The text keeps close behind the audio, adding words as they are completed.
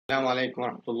السلام عليكم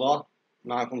ورحمة الله.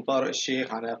 معكم طارق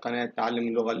الشيخ على قناة تعلم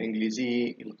اللغة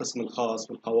الإنجليزية القسم الخاص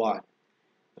بالقواعد.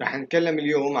 رح نتكلم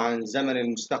اليوم عن زمن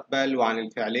المستقبل وعن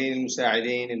الفعلين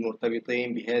المساعدين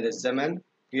المرتبطين بهذا الزمن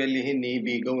يلي هني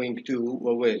be going to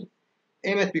و will.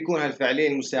 ايمت بيكون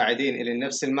هالفعلين المساعدين إلى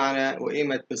نفس المعنى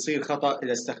وايمت بصير خطأ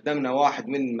إذا استخدمنا واحد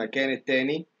من مكان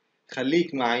التاني.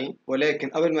 خليك معي، ولكن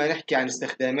قبل ما نحكي عن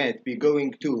استخدامات be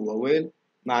going to و will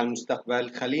مع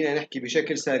المستقبل خلينا نحكي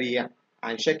بشكل سريع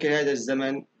عن شكل هذا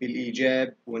الزمن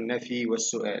بالإيجاب والنفي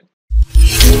والسؤال.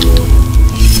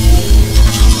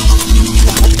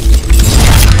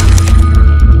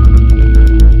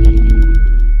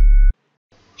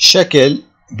 شكل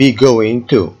be going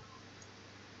to.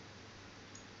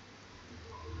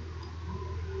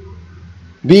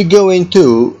 Be going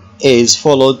to is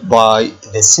followed by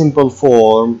the simple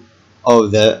form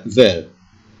of the verb.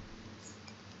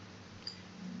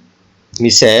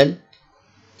 مثال: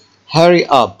 Hurry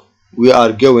up, we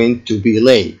are going to be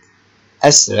late.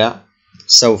 أسرع،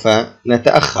 سوف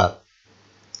نتأخر.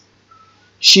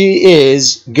 She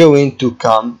is going to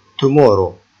come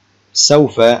tomorrow.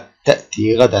 سوف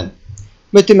تأتي غدا.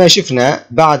 مثل ما شفنا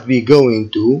بعد be going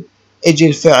to اجي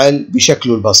الفعل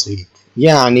بشكله البسيط،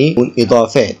 يعني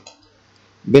إضافات.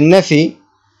 بالنفي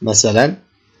مثلا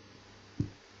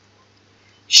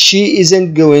She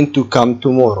isn't going to come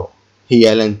tomorrow.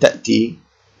 هي لن تأتي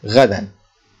غدا.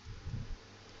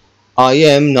 I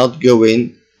am not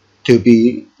going to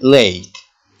be late.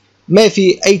 ما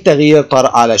في أي تغيير طرأ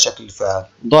على شكل الفعل،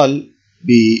 ضل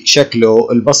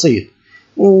بشكله البسيط.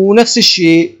 ونفس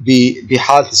الشيء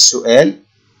بحالة السؤال،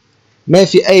 ما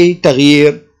في أي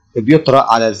تغيير بيطرأ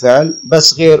على الفعل،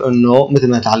 بس غير إنه مثل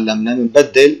ما تعلمنا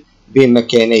بنبدل بين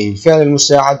مكاني الفعل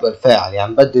المساعد والفاعل،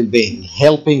 يعني نبدل بين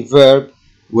helping verb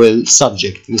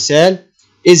والsubject. مثال: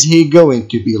 Is he going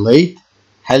to be late؟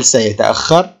 هل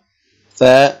سيتأخر؟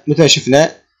 فمثل ما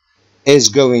شفنا is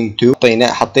going to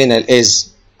حطينا ال is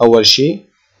أول شيء،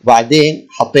 وبعدين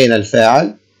حطينا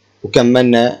الفاعل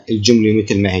وكملنا الجملة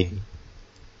مثل ما هي.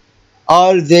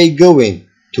 Are they going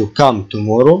to come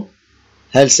tomorrow؟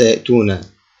 هل سيأتون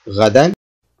غدا؟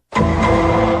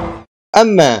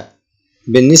 أما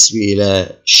بالنسبة إلى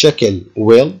شكل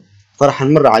will فرح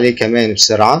نمر عليه كمان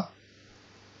بسرعة.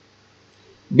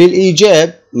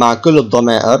 بالإيجاب مع كل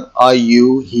الضمائر I,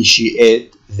 you, he, she,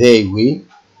 it, they, we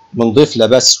بنضيف له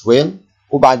بس will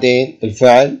وبعدين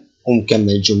الفعل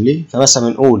ومكمل الجملة. فمثلا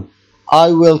نقول I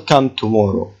will come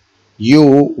tomorrow,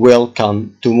 you will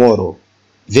come tomorrow,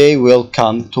 they will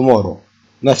come tomorrow.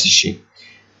 نفس الشيء.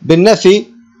 بالنفي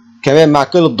كمان مع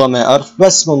كل الضمائر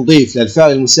بس بنضيف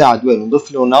للفعل المساعد will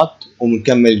بنضيف له not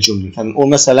ومكمل الجملة. فبنقول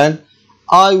مثلا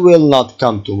I will not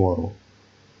come tomorrow,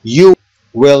 you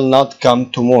will not come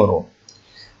tomorrow.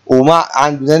 ومع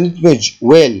عندنا ندمج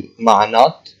will مع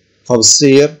not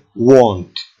فبصير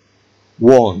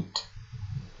won't.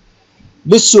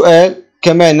 بالسؤال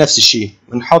كمان نفس الشيء،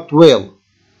 بنحط will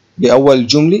بأول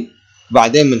الجملة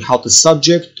بعدين بنحط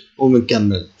السبجكت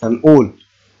وبنكمل. فنقول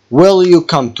will you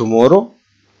come tomorrow,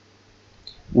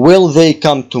 will they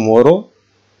come tomorrow,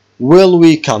 will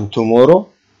we come tomorrow.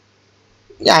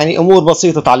 يعني أمور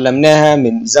بسيطة تعلمناها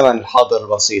من زمن الحاضر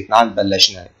البسيط. نعم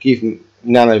بلشنا كيف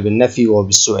نعمل بالنفي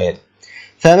وبالسؤال.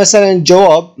 فمثلا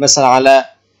الجواب مثلا على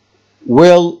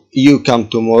will you come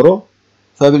tomorrow،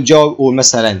 فبالجواب قول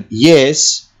مثلا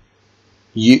yes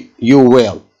you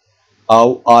will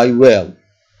أو I will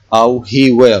أو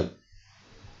he will.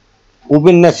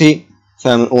 وبالنفي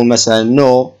فبنقول مثلا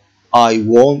no I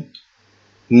won't,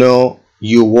 no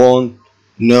you won't,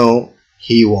 no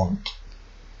he won't.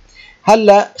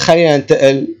 هلا خلينا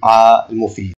ننتقل على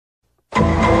المفيد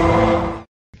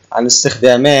عن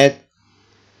استخدامات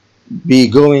be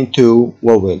going to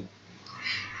و will.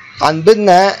 عن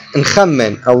بدنا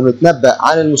نخمن أو نتنبأ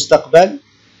عن المستقبل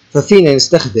ففينا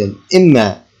نستخدم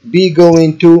إما be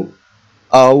going to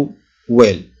أو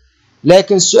will.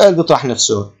 لكن السؤال بيطرح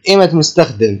نفسه، إمتى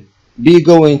نستخدم be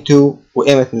going to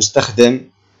وإمتى نستخدم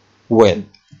will.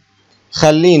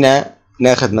 خلينا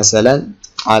ناخذ مثلا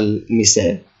على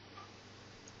المثال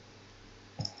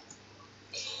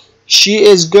She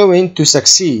is going to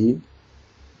succeed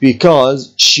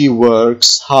because she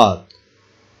works hard.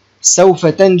 سوف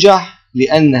تنجح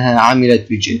لأنها عملت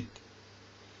بجد.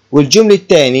 والجملة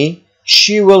الثانية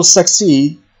She will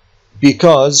succeed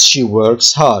because she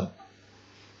works hard.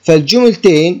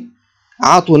 فالجملتين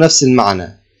عطوا نفس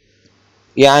المعنى،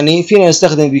 يعني فينا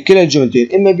نستخدم بكلا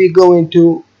الجملتين إما be going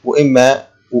to وإما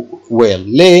will.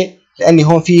 ليه؟ لأن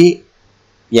هون في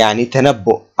يعني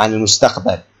تنبؤ عن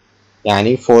المستقبل،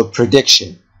 يعني for prediction.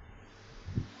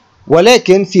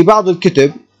 ولكن في بعض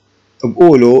الكتب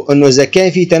بقولوا انه اذا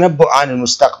كان في تنبؤ عن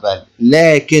المستقبل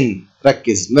لكن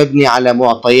ركز مبني على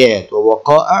معطيات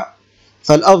ووقائع،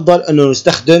 فالافضل انه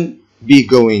نستخدم be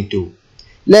going to.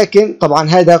 لكن طبعا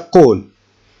هذا قول،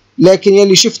 لكن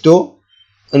يلي شفته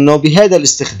انه بهذا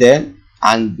الاستخدام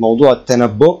عن موضوع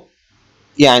التنبؤ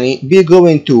يعني be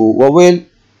going to و will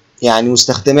يعني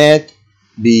مستخدمات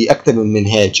بأكثر من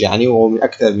منهاج يعني، ومن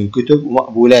أكثر من كتب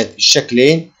ومقبولات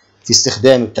الشكلين في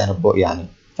استخدام التنبؤ يعني،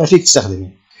 ففيك تستخدمه.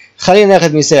 خلينا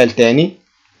ناخذ مثال ثاني.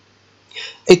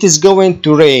 It is going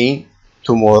to rain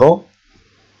tomorrow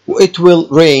و it will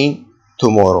rain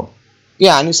tomorrow،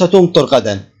 يعني ستمطر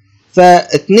غدا،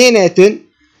 فاثنيناتن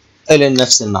لهم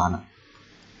نفس المعنى.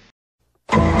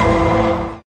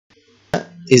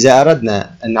 إذا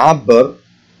أردنا نعبر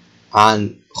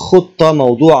عن خطة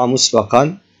موضوعة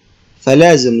مسبقا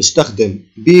فلازم نستخدم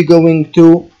be going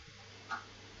to،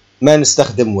 ما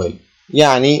نستخدم will.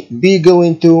 يعني be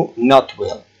going to not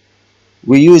will.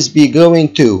 We use be going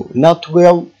to not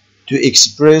will to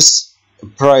express a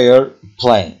prior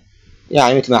plan.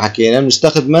 يعني مثل ما حكينا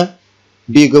نستخدمه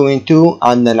be going to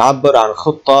عن نعبر عن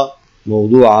خطة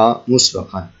موضوعة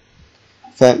مسبقا.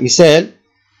 فمثال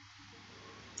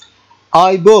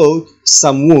I bought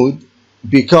some wood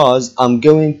because I'm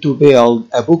going to build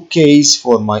a bookcase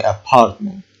for my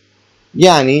apartment.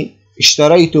 يعني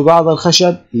اشتريت بعض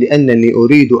الخشب لأنني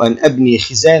أريد أن أبني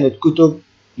خزانة كتب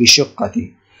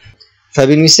لشقتي.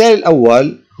 فبالمثال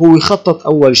الأول هو يخطط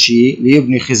أول شيء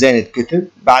ليبني خزانة كتب،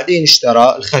 بعدين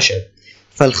اشترى الخشب،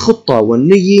 فالخطة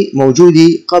والنية موجودة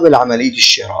قبل عملية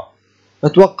الشراء.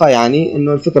 أتوقع يعني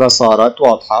إنه الفكرة صارت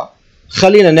واضحة.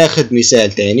 خلينا ناخذ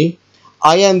مثال تاني.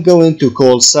 I am going to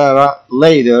call Sarah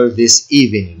later this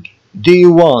evening. Do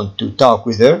you want to talk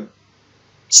with her?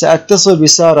 سأتصل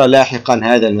بسارة لاحقا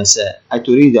هذا المساء،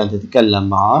 أتريد أن تتكلم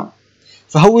معها؟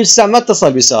 فهو لسه ما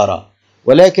اتصل بسارة،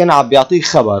 ولكن عم بيعطيك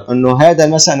خبر إنه هذا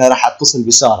المساء أنا راح أتصل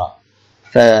بسارة.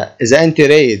 فإذا أنت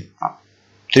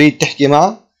تريد تحكي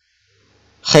معها،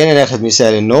 خلينا ناخذ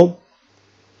مثال النوب.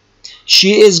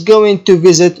 She is going to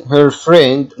visit her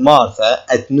friend Martha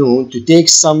at noon to take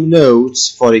some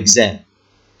notes for exam.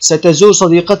 ستزور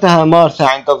صديقتها مارثا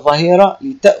عند الظهيرة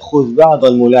لتأخذ بعض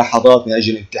الملاحظات من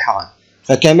أجل الامتحان.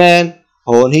 فكمان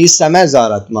هون هي لسه ما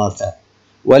زارت مارثا،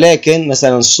 ولكن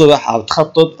مثلا الصبح عم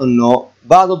تخطط انه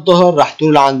بعد الظهر راح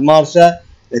تروح عند مارثا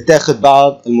لتاخذ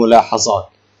بعض الملاحظات.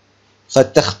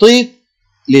 فالتخطيط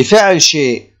لفعل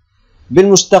شيء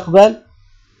بالمستقبل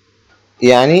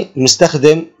يعني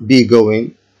نستخدم be going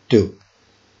to.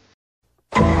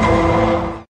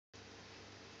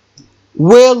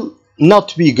 will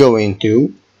not be going to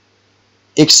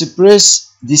express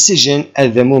decision at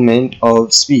the moment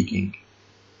of speaking.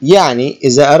 يعني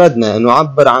إذا أردنا أن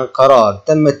نعبر عن قرار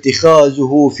تم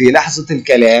اتخاذه في لحظة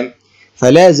الكلام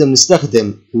فلازم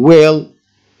نستخدم will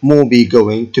مو be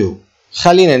going to.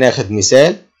 خلينا ناخذ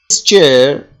مثال. This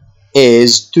chair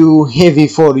is too heavy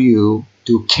for you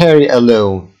to carry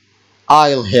alone.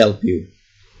 I'll help you.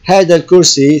 هذا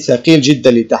الكرسي ثقيل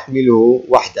جدا لتحمله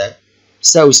وحدك،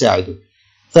 سأساعدك.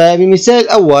 فبمثال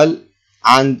الأول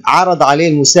عرض عليه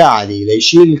المساعدة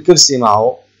ليشيل الكرسي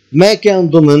معه، ما كان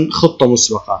ضمن خطة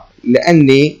مسبقة،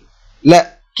 لأني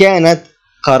لا كانت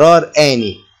قرار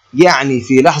آني، يعني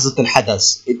في لحظة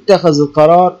الحدث اتخذ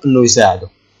القرار أنه يساعده،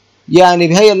 يعني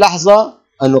بهي اللحظة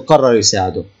أنه قرر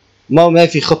يساعده، ما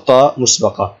في خطة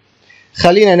مسبقة.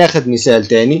 خلينا ناخذ مثال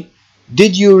تاني.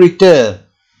 Did you return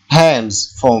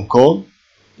Pam's phone call؟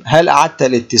 هل أعدت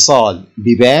الاتصال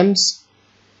ببامز؟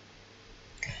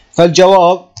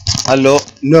 فالجواب قال له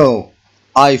No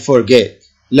I forget.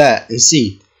 لا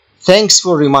نسيت. Thanks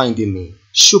for reminding me.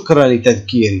 شكرا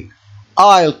لتذكيري.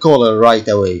 I'll call her right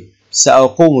away.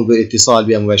 سأقوم بالاتصال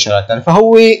بها مباشرة.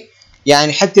 فهو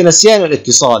يعني حتى نسيان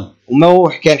الاتصال، وما هو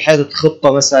كان حاطط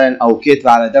خطة مثلا أو كاتب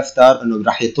على دفتر إنه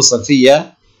راح يتصل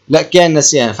فيها، لا كان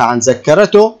نسيان، فعن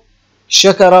ذكرته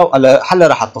شكره وقال هلا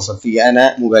راح اتصل فيها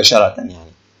أنا مباشرة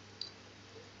يعني.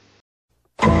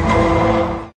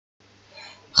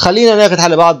 خلينا ناخذ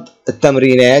هلا بعض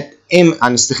التمرينات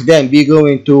عن استخدام be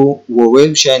going to و will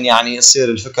مشان يعني يصير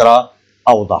الفكرة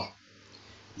أوضح.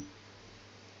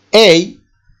 A.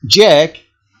 Jack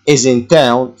is in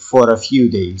town for a few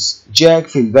days. Jack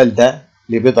في البلدة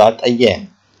لبضعة أيام.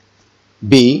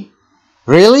 B.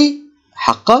 Really?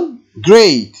 حقا؟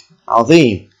 Great.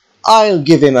 عظيم. I'll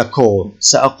give him a call.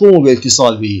 سأقوم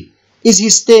بالاتصال به. Is he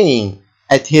staying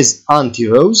at his auntie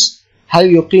Rose?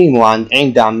 هل يقيم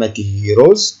عند عمته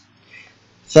روز؟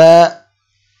 فمثل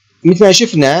ما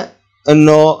شفنا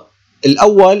انه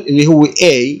الاول اللي هو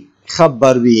A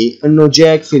خبر B انه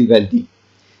جاك في البلدة،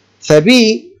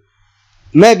 فبي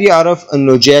ما بيعرف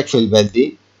انه جاك في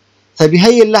البلدة،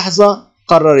 فبهي اللحظة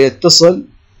قرر يتصل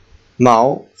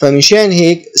معه، فمشان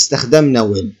هيك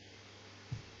استخدمنا will.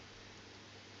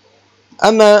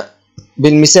 أما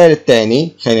بالمثال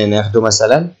الثاني خلينا ناخده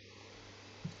مثلا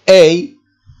A.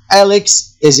 Alex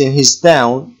is in his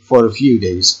town for a few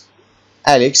days.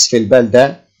 أليكس في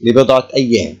البلدة لبضعة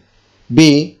أيام. B.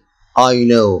 I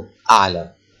know أعلم.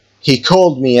 He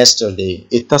called me yesterday.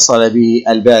 اتصل بي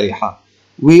البارحة.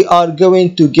 We are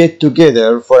going to get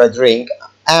together for a drink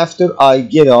after I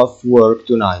get off work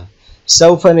tonight.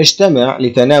 سوف نجتمع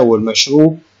لتناول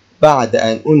مشروب بعد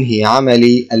أن أنهي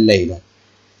عملي الليلة.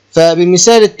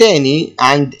 فبالمثال الثاني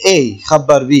عند A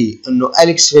خبر B أنه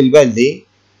أليكس في البلدة،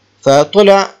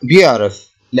 فطلع بيعرف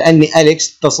لأن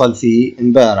أليكس اتصل فيه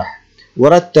امبارح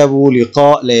ورتبوا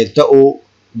لقاء ليلتقوا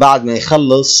بعد ما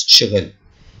يخلص شغل.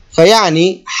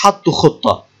 فيعني حطوا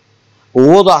خطة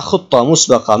ووضع خطة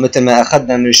مسبقة مثل ما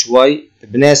أخذنا من شوي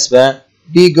بناسبة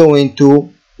be going to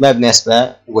ما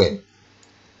بناسبة will.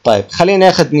 طيب خلينا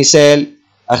ناخذ مثال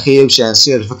أخير مشان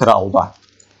تصير الفكرة أوضح.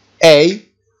 A.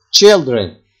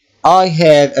 Children, I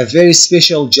have a very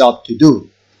special job to do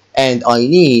and I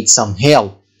need some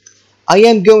help. I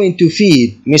am going to feed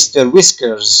Mr.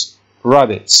 Whiskers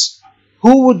rabbits.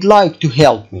 Who would like to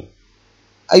help me?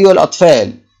 أيها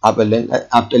الأطفال،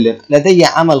 لدي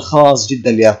عمل خاص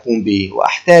جدا لأقوم به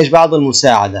وأحتاج بعض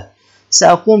المساعدة.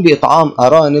 سأقوم بإطعام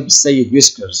أرانب السيد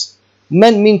ويسكرز.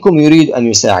 من منكم يريد أن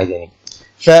يساعدني؟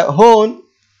 فهون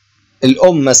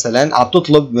الأم مثلا عم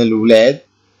تطلب من الأولاد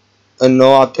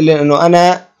إنه عم تقول إنه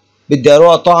أنا بدي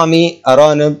أروح طعمي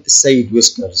أرانب السيد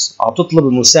ويسكرز، عم تطلب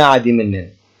المساعدة منن.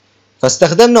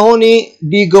 فاستخدمنا هون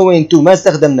be going to ما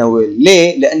استخدمنا will.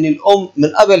 ليه؟ لأن الأم من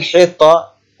قبل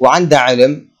حيطة وعندها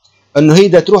علم إنه هي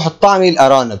بدها تروح تطعمي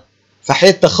الأرانب،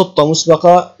 فحيطة خطة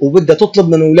مسبقة وبدها تطلب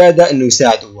من أولادها إنه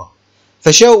يساعدوها.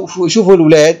 فشوفوا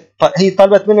الأولاد هي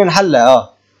طلبت منهم هلا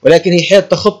ولكن هي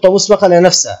حيطة خطة مسبقة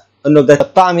لنفسها إنه بدها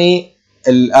تطعمي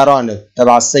الأرانب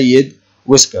تبع السيد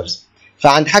ويسكرز.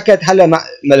 فعند حكت هلا مع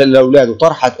الأولاد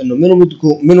وطرحت إنه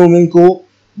منو منكم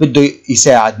بده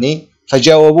يساعدني،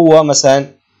 فجاوبوها مثلا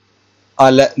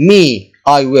قال me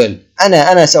I will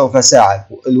أنا سوف أساعد.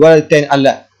 الولد الثاني قال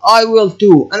لا I will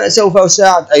too أنا سوف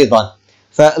أساعد أيضا.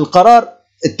 فالقرار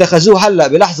اتخذوه هلا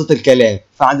بلحظة الكلام،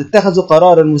 فعند اتخذوا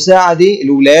قرار المساعدة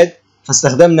الأولاد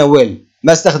فاستخدمنا will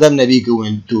ما استخدمنا be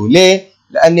going to. ليه؟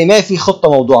 لأن ما في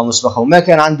خطة موضوع مسبقة وما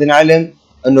كان عندنا علم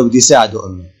إنه بدي يساعدوا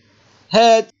أمي.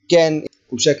 هذا كان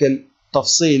بشكل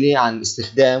تفصيلي عن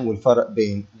استخدام والفرق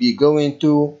بين be going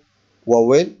to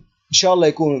و will. إن شاء الله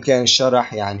يكون كان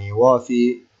الشرح يعني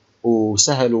وافي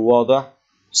وسهل وواضح.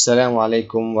 السلام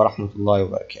عليكم ورحمة الله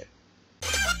وبركاته.